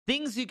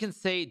Things you can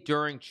say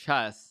during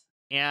chess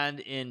and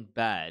in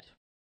bed.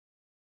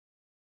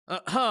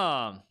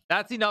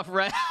 That's enough,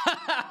 right?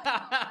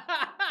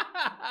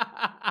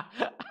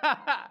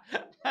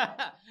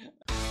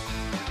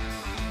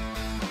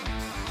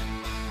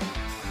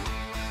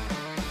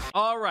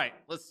 All right,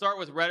 let's start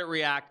with Reddit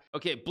React.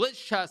 Okay, Blitz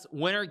Chess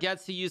winner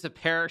gets to use a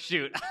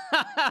parachute.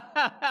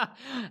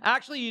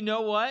 Actually, you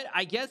know what?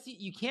 I guess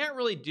you can't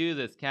really do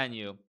this, can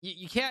you?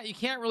 You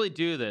can't really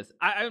do this.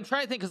 I'm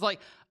trying to think because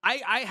like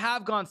I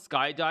have gone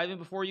skydiving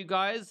before, you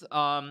guys.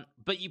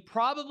 But you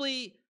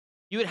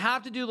would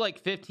have to do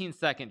like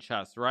 15-second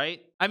chess,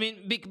 right? I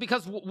mean,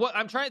 because what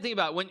I'm trying to think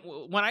about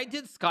when I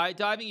did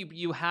skydiving,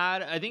 you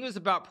had, I think it was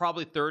about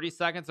probably 30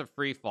 seconds of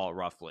free fall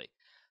roughly.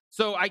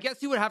 So I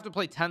guess you would have to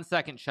play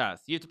 10-second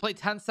chess. You have to play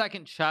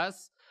 10-second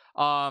chess,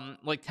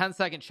 like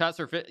 10-second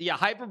chess yeah,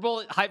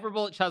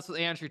 hyperbullet chess with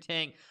Andrew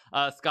Tang,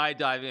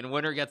 skydiving, and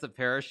winner gets a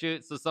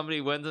parachute. So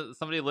somebody wins,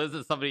 somebody lives,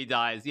 and somebody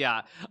dies.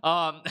 Yeah,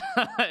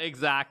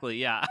 exactly.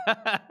 Yeah,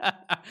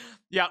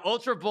 yeah.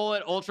 Ultra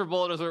bullet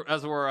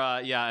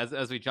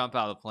as we jump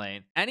out of the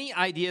plane. Any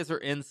ideas or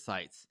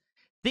insights?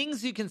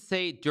 Things you can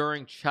say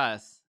during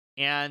chess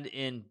and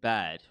in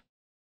bed.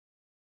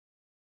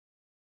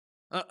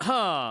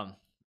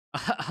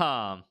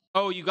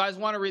 Oh, you guys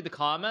want to read the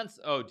comments?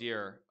 Oh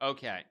dear.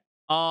 Okay.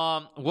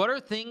 What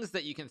are things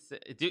that you can say?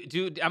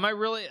 Am I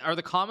really? Are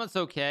the comments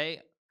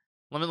okay?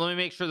 Let me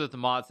make sure that the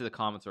mods say the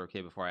comments are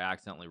okay before I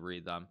accidentally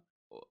read them.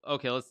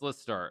 Okay,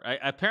 let's start.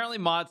 Apparently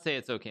mods say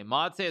it's okay.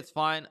 Mods say it's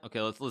fine.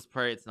 Okay, let's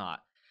pray it's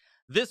not.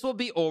 This will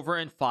be over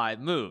in 5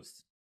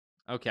 moves.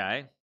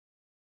 Okay.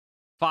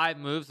 5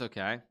 moves.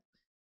 Okay.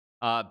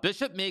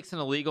 Bishop makes an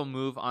illegal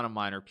move on a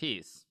minor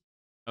piece.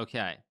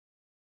 Okay.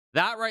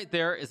 That right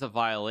there is a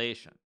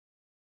violation.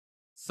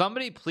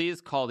 Somebody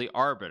please call the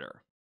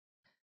arbiter.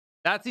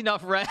 That's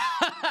enough, right?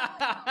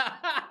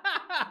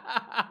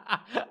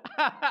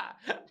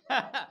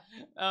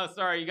 Oh,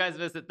 sorry, you guys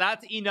missed it.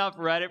 That's enough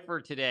Reddit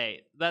for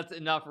today. That's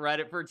enough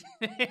Reddit for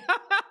today.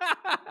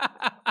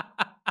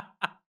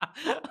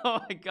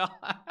 Oh my god.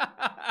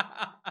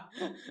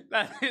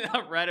 That's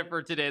enough Reddit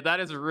for today.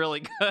 That is really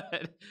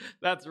good.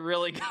 That's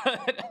really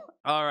good.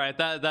 All right,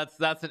 that's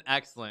an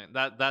excellent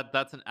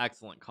that's an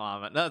excellent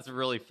comment. That's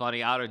really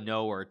funny out of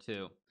nowhere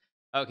too.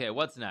 Okay,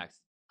 what's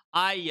next?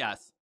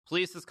 Yes,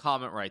 Police's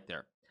comment right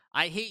there.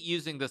 I hate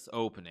using this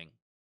opening.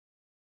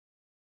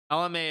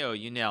 LMAO,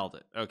 you nailed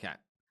it. Okay,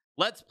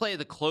 let's play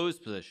the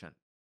closed position.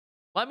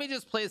 Let me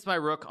just place my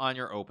rook on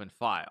your open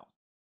file.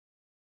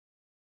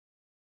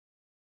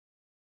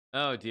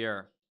 Oh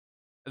dear.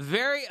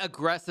 Very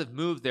aggressive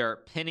move there,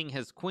 pinning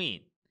his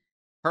queen.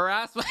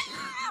 Harass my...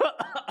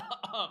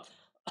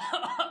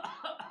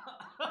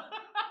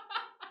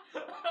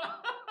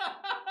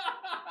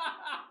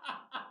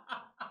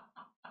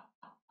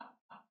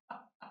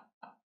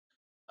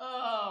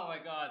 Oh my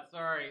god,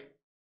 sorry.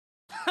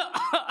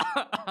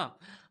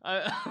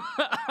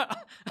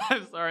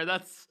 I'm sorry,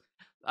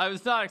 I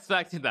was not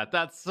expecting that.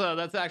 That's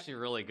actually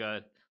really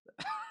good.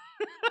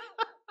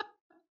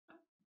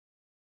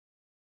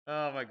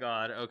 Oh my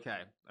god. Okay.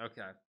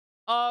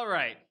 All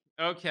right.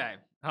 Okay.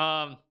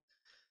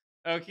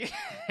 Okay.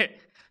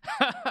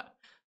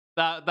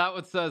 that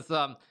one says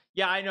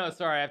yeah, I know,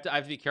 sorry. I have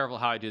to be careful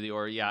how I do the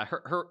order. Yeah.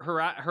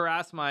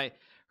 Harass my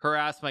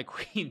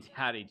queen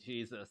daddy,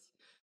 Jesus.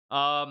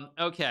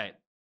 Okay.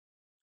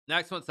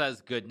 Next one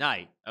says good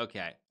night.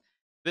 Okay.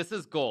 This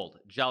is gold,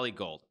 jelly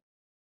gold.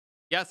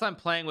 Yes, I'm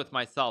playing with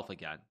myself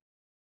again.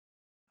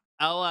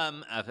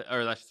 LMF,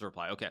 or that's just a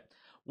reply. Okay.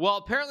 Well,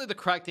 apparently the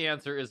correct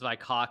answer is my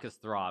cock is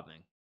throbbing.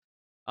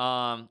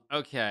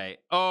 Okay.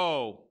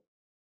 Oh,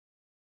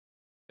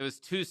 it was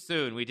too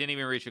soon. We didn't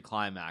even reach a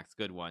climax.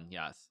 Good one.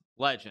 Yes.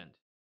 Legend.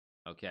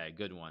 Okay.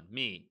 Good one.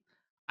 Me.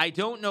 I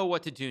don't know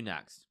what to do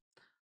next.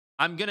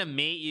 I'm gonna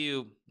mate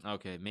you.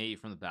 Okay. Mate you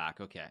from the back.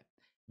 Okay.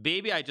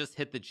 Baby, I just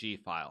hit the G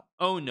file.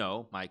 Oh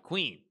no, my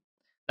queen.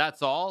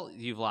 That's all?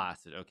 You've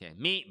lasted. Okay.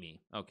 Mate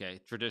me. Okay.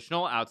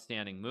 Traditional,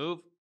 outstanding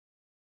move.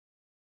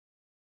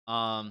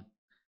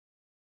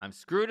 I'm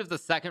screwed if the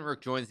second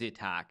rook joins the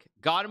attack.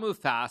 Gotta move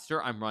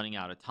faster. I'm running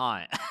out of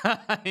time.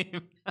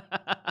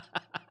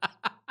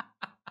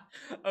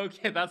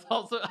 Okay, that's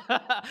also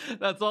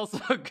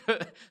a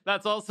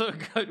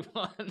good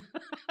one.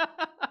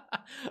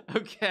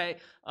 Okay.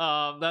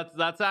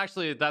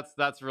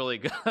 That's really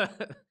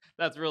good.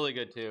 That's really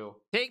good too.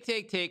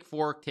 Take,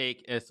 fork,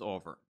 take, it's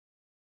over.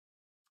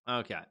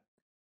 Okay.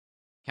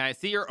 Can I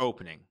see your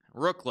opening?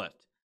 Rook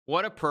lift.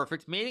 What a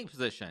perfect mating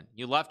position.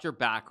 You left your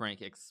back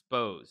rank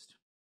exposed.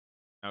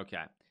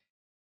 Okay.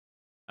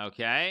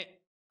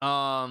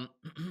 All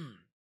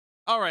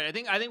right. I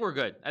think we're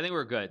good.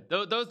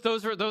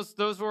 Those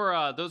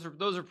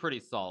are pretty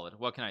solid.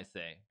 What can I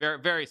say?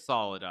 Very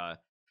solid.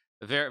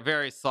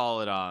 Very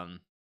solid.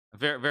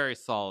 Very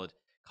solid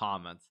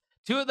comments.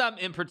 2 of them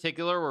in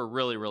particular were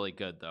really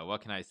good though.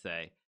 What can I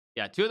say?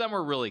 Yeah, 2 of them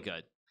were really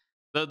good.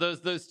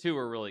 Those 2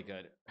 were really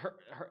good.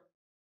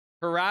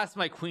 Harass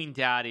my queen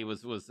daddy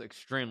was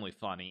extremely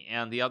funny.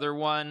 And the other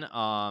one,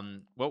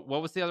 what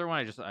was the other one?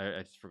 I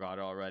just forgot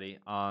it already.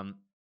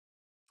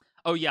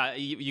 Oh yeah,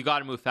 you got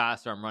to move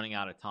faster. I'm running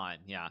out of time.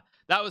 Yeah,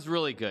 that was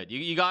really good.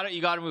 You got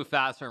to move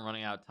faster. I'm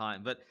running out of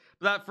time. But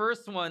that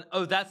first one,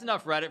 oh, that's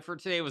enough Reddit for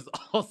today. Was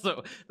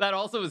also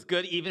was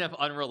good, even if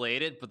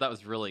unrelated. But that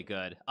was really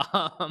good.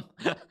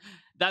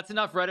 That's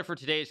enough Reddit for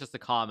today. It's just a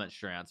comment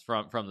strands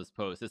from this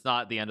post. It's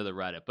not the end of the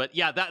Reddit. But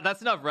yeah,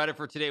 that's enough Reddit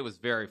for today. Was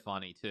very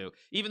funny too.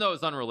 Even though it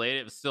was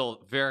unrelated, it was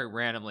still very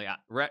randomly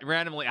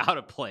out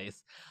of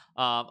place.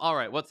 All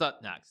right, what's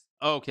up next?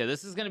 Okay,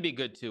 this is gonna be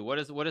good too. What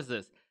is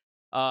this?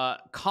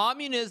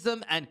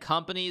 Communism and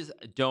companies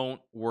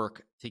don't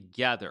work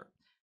together.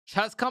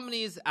 Chess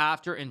companies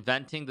after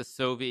inventing the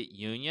Soviet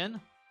Union.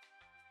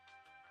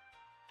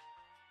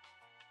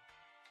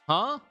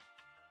 Huh?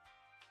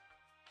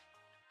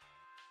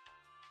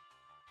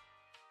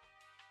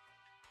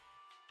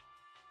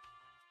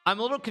 I'm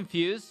a little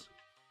confused.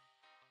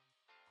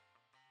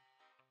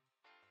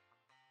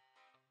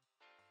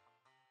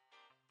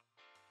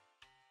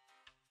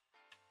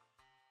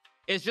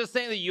 It's just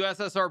saying the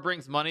USSR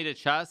brings money to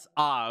chess.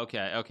 Ah,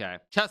 okay.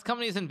 Chess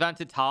companies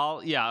invented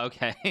Tal. Yeah,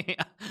 okay.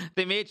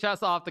 They made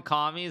chess off the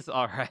commies.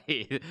 All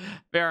right,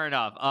 fair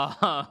enough.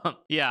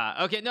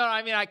 Yeah, okay. No,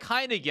 I mean I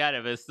kind of get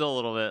it, but it's still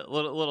a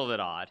little bit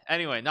odd.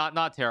 Anyway,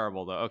 not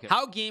terrible though. Okay,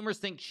 how gamers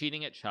think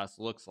cheating at chess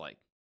looks like.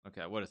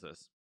 Okay, what is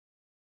this?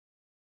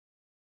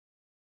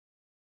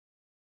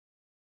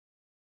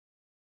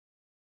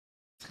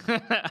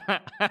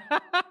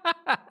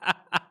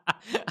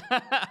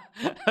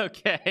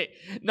 Okay,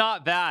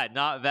 not bad.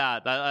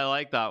 I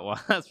like that one.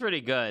 That's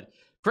pretty good.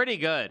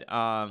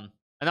 Not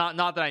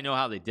that I know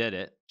how they did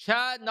it.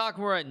 Chad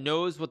Nakamura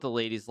knows what the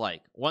ladies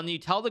like. When you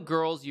tell the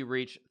girls you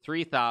reach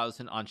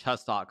 3,000 on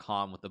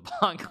chess.com with the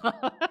bunk.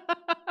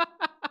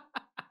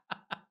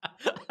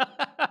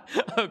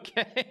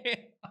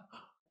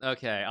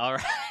 Okay, all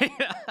right.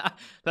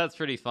 That's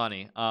pretty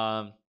funny.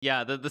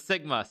 Yeah, the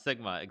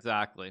Sigma,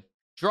 exactly.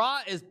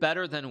 Draw is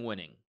better than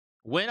winning.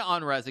 Win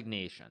on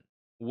resignation.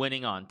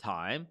 Winning on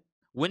time.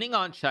 Winning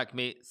on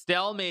checkmate.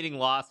 Stalemating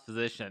lost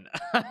position.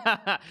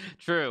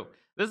 True.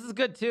 This is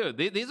good too.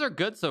 These are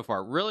good so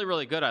far.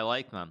 Really good. I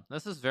like them.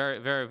 This is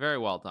very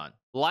well done.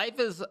 Life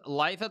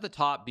at the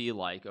top be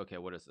like. Okay,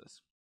 what is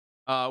this?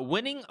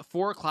 Winning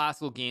 4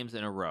 classical games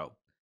in a row.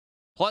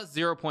 Plus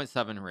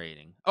 0.7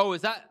 rating. Oh,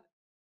 is that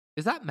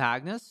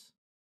Magnus?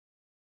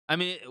 I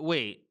mean,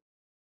 wait.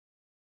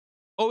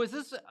 Oh, is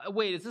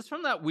this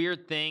from that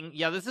weird thing?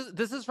 Yeah, this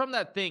is from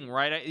that thing,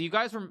 right?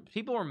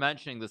 People were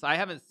mentioning this. I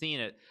haven't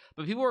seen it,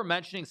 but people were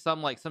mentioning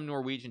some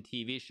Norwegian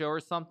TV show or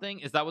something.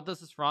 Is that what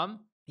this is from?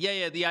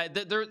 Yeah.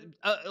 There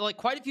like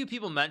quite a few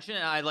people mention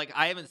it.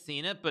 I haven't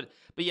seen it, but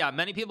yeah,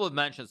 many people have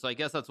mentioned. So I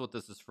guess that's what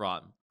this is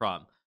from.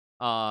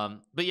 But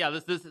yeah,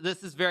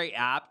 this is very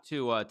apt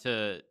to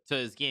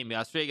his game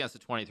yesterday against the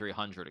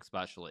 2300,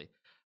 especially.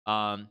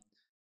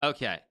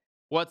 Okay,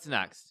 what's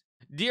next?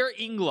 Dear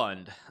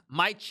England,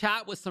 my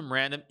chat with some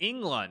random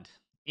England,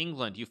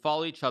 you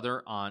follow each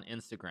other on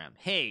Instagram.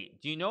 Hey,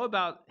 do you know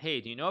about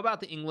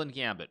the England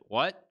Gambit?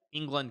 What?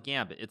 England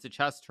Gambit. It's a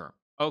chess term.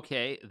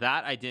 Okay,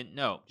 that I didn't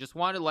know. Just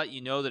wanted to let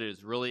you know that it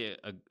is really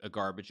a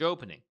garbage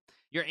opening.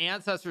 Your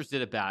ancestors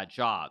did a bad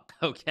job.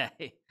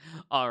 Okay.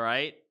 All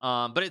right.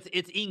 But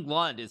it's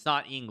England. It's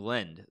not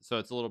England. So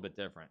it's a little bit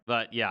different.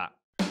 But yeah.